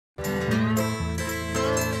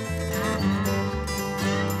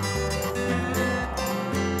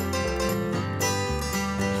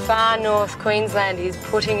far north Queensland is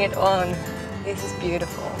putting it on. This is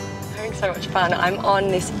beautiful. I'm having so much fun. I'm on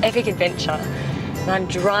this epic adventure and I'm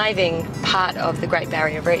driving part of the Great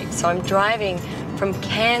Barrier Reef. So I'm driving from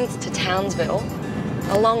Cairns to Townsville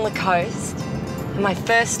along the coast, and my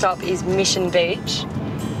first stop is Mission Beach.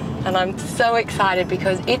 And I'm so excited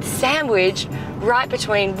because it's sandwiched right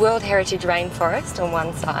between World Heritage Rainforest on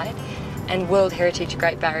one side and World Heritage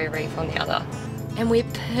Great Barrier Reef on the other. And we're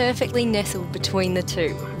perfectly nestled between the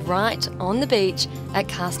two, right on the beach at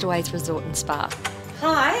Castaways Resort and Spa.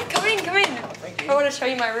 Hi, come in, come in. Thank you. I want to show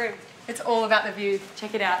you my room. It's all about the view.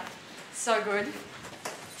 Check it out. So good.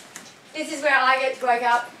 This is where I get to wake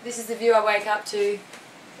up. This is the view I wake up to.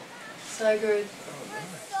 So good.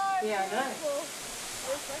 Yeah, I know.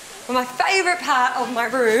 Well, my favourite part of my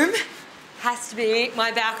room has to be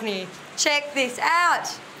my balcony. Check this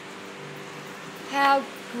out. How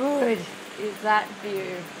good is that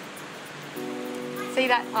view? See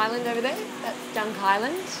that island over there? That's Dunk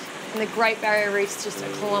Island. And the Great Barrier Reef's just a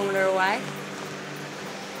kilometre away.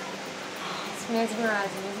 It's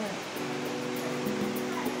mesmerising, isn't it?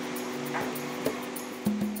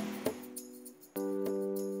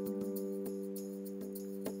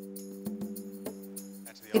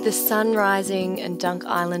 With the sun rising and Dunk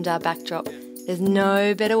Island our backdrop, there's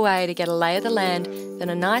no better way to get a lay of the land than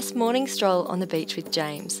a nice morning stroll on the beach with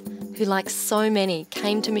James, who, like so many,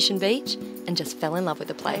 came to Mission Beach and just fell in love with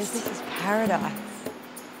the place. This is paradise.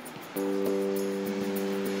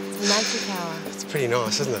 It's a magic hour. It's pretty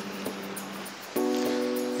nice, isn't it?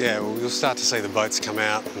 Yeah, well, you'll start to see the boats come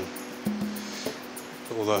out and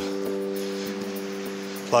all the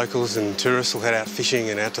locals and tourists will head out fishing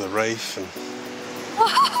and out to the reef. And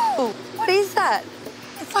whoa! What is that?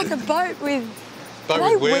 It's like a boat with...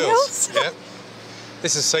 wheels. Yep.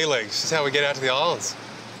 This is sea legs. This is how we get out to the islands.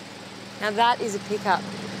 Now that is a pickup.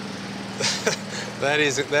 that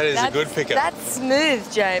is a good pickup. That's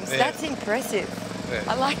smooth, James. Yeah. That's impressive. Yeah.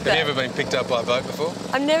 I like that. Have you ever been picked up by a boat before?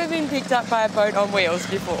 I've never been picked up by a boat on wheels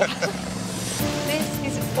before. This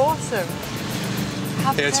is awesome.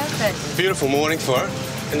 How perfect. It's a beautiful morning for it.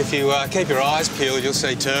 And if you keep your eyes peeled, you'll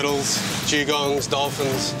see turtles, dugongs,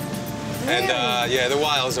 dolphins. Really? And yeah, the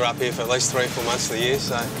whales are up here for at least 3 or 4 months of the year,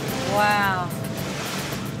 so... Wow.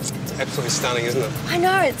 It's absolutely stunning, isn't it? I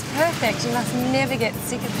know, it's perfect. You must never get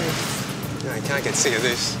sick of this. No, you can't get sick of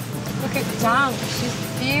this. Look at Dunk, she's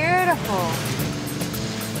beautiful.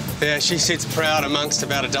 Yeah, she sits proud amongst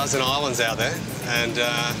about a dozen islands out there, and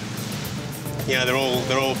you know,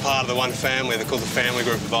 they're all part of the one family. They're called the family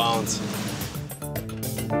group of islands.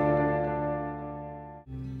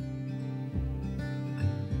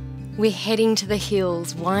 We're heading to the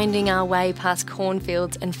hills, winding our way past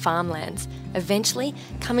cornfields and farmlands, eventually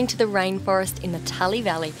coming to the rainforest in the Tully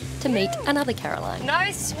Valley to meet another Caroline.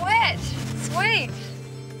 No sweat! Sweet!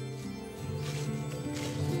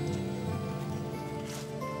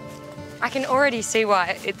 I can already see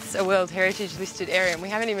why it's a World Heritage listed area and we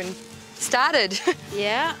haven't even started.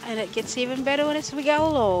 Yeah, and it gets even better as we go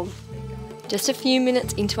along. Just a few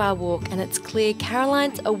minutes into our walk and it's clear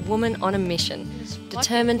Caroline's a woman on a mission,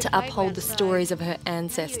 determined to uphold the stories of her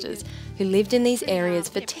ancestors who lived in these areas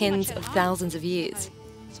for tens of thousands of years.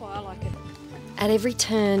 That's why I like it. At every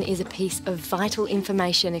turn is a piece of vital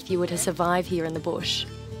information if you were to survive here in the bush.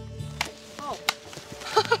 Oh,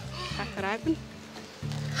 crack it open.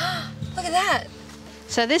 Look at that.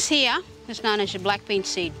 So this here is known as your black bean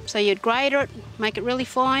seed. So you'd grate it, make it really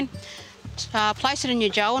fine, place it in your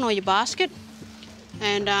jowan or your basket,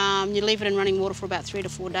 and you leave it in running water for about 3 to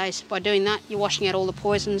 4 days. By doing that, you're washing out all the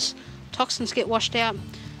poisons, toxins get washed out.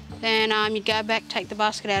 Then you'd go back, take the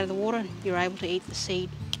basket out of the water, and you're able to eat the seed.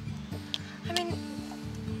 I mean,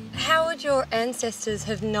 how would your ancestors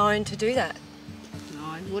have known to do that?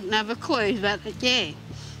 I wouldn't have a clue, but yeah.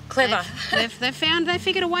 Clever. They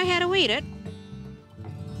figured a way how to eat it.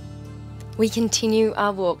 We continue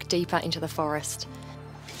our walk deeper into the forest.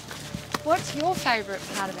 What's your favourite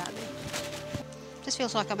part about this? Just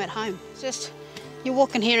feels like I'm at home. It's just, you're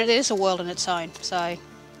walking here and it is a world in its own. So,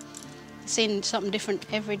 seeing something different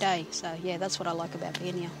every day. So yeah, that's what I like about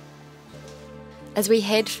being here. As we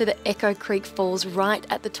head for the Echo Creek Falls right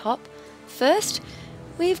at the top, first,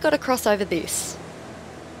 we've got to cross over this.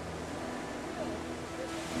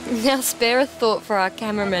 Now spare a thought for our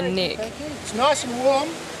cameraman, Nick. It's nice and warm.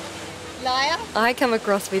 Liar. I come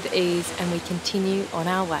across with ease and we continue on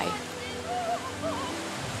our way.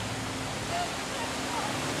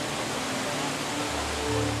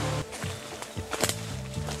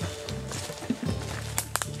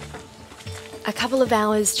 A couple of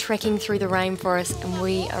hours trekking through the rainforest and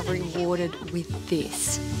we are rewarded with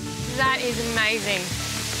this. That is amazing.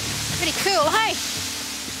 Pretty cool, hey?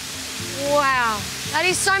 Wow, that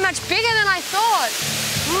is so much bigger than I thought.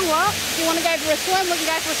 Oh, well, if you want to go for a swim, we can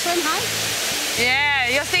go for a swim, hey? Yeah,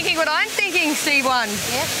 you're thinking what I'm thinking, C1. Yep,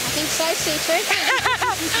 I think so, C2.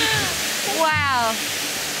 Wow.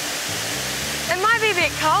 It might be a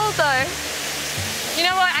bit cold though. You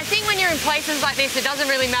know what, I think when you're in places like this, it doesn't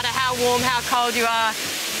really matter how warm, how cold you are.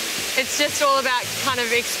 It's just all about kind of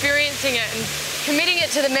experiencing it and committing it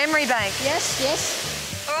to the memory bank. Yes, yes.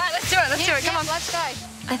 All right, let's do it, let's do it, come on. Let's go.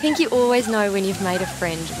 I think you always know when you've made a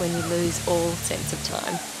friend when you lose all sense of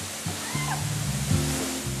time.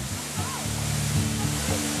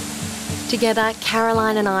 Together,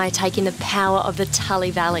 Caroline and I take in the power of the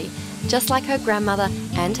Tully Valley, just like her grandmother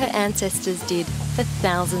and her ancestors did for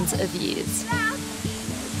thousands of years.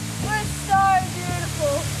 We're so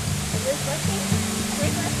beautiful.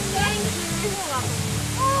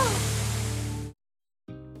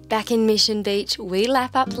 Back in Mission Beach, we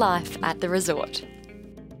lap up life at the resort.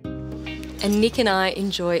 And Nick and I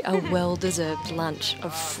enjoy a well-deserved lunch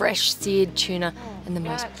of fresh seared tuna and the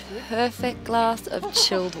most perfect glass of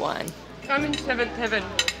chilled wine. I'm in seventh heaven.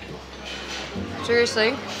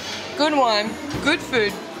 Seriously, good wine, good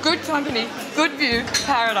food, good company, good view,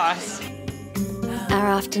 paradise. Our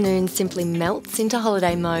afternoon simply melts into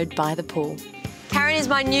holiday mode by the pool. Karen is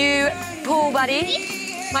my new pool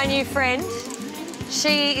buddy, my new friend.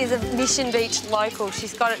 She is a Mission Beach local.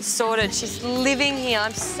 She's got it sorted. She's living here.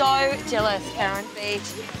 I'm so jealous, Karen. Beach.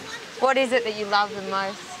 What is it that you love the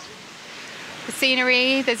most? The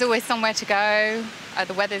scenery, there's always somewhere to go.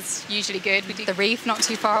 The weather's usually good. We do the reef not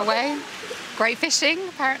too far away. Great fishing,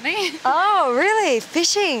 apparently. Oh, really?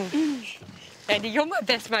 Fishing? Andy, you're my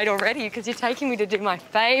best mate already because you're taking me to do my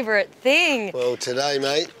favourite thing. Well, today,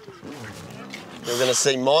 mate, you're going to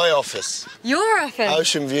see my office. Your office?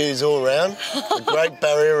 Ocean views all around, the Great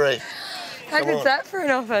Barrier Reef. How good's that for an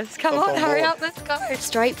office? Come on, hurry up, let's go.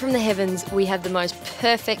 Straight from the heavens, we have the most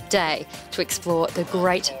perfect day to explore the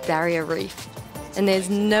Great Barrier Reef. And there's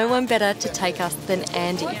no one better to take us than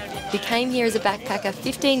Andy, who came here as a backpacker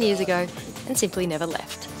 15 years ago and simply never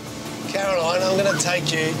left. Caroline, I'm going to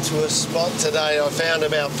take you to a spot today I found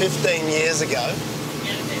about 15 years ago.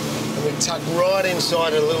 And we tuck right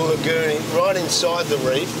inside a little lagoon, right inside the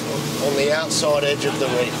reef, on the outside edge of the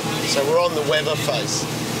reef. So we're on the weather face.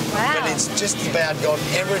 Wow. But it's just about got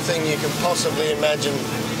everything you can possibly imagine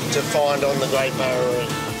to find on the Great Barrier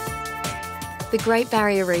Reef. The Great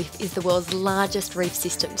Barrier Reef is the world's largest reef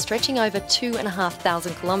system, stretching over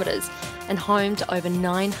 2,500 kilometres and home to over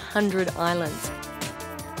 900 islands.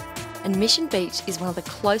 And Mission Beach is one of the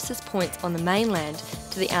closest points on the mainland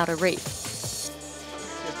to the outer reef.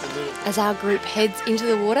 As our group heads into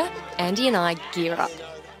the water, Andy and I gear up.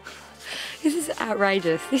 This is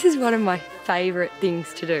outrageous. This is one of my favourite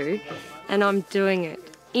things to do, and I'm doing it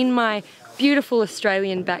in my beautiful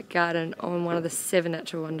Australian back garden on one of the 7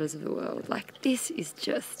 natural wonders of the world. Like, this is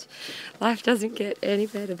just, life doesn't get any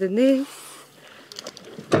better than this.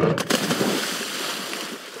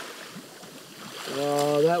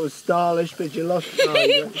 Oh, that was stylish, but you lost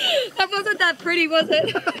That wasn't that pretty, was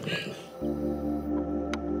it?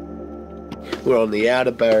 We're on the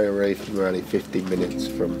outer Barrier Reef and we're only 50 minutes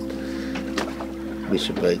from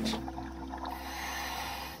Mission Beach.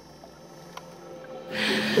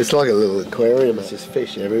 It's like a little aquarium, it's just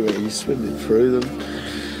fish everywhere, you're swimming through them,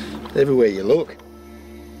 everywhere you look.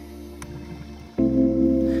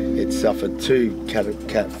 It suffered 2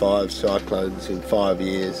 Cat 5 cyclones in 5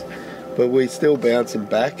 years, but we're still bouncing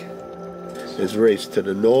back. There's reefs to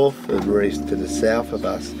the north and reefs to the south of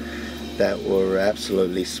us that were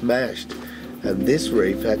absolutely smashed. And this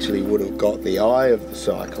reef actually would have got the eye of the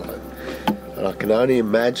cyclone. And I can only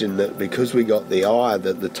imagine that because we got the eye,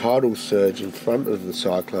 that the tidal surge in front of the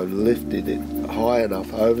cyclone lifted it high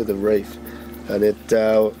enough over the reef, and it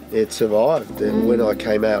survived. And when I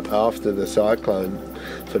came out after the cyclone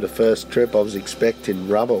for the first trip, I was expecting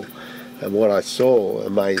rubble, and what I saw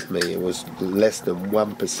amazed me. It was less than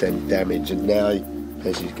 1% damage, and now,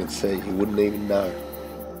 as you can see, you wouldn't even know.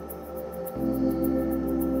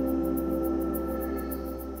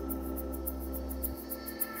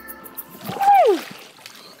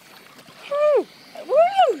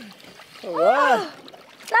 Wow.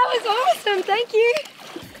 That was awesome, thank you.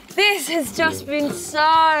 This has just been so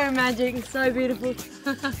magic, so beautiful.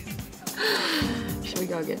 Should we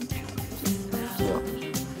go again?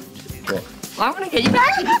 What? I want to get you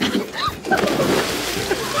back.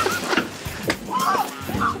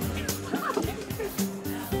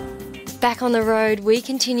 Back on the road, we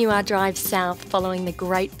continue our drive south following the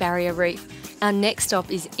Great Barrier Reef. Our next stop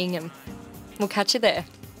is Ingham. We'll catch you there.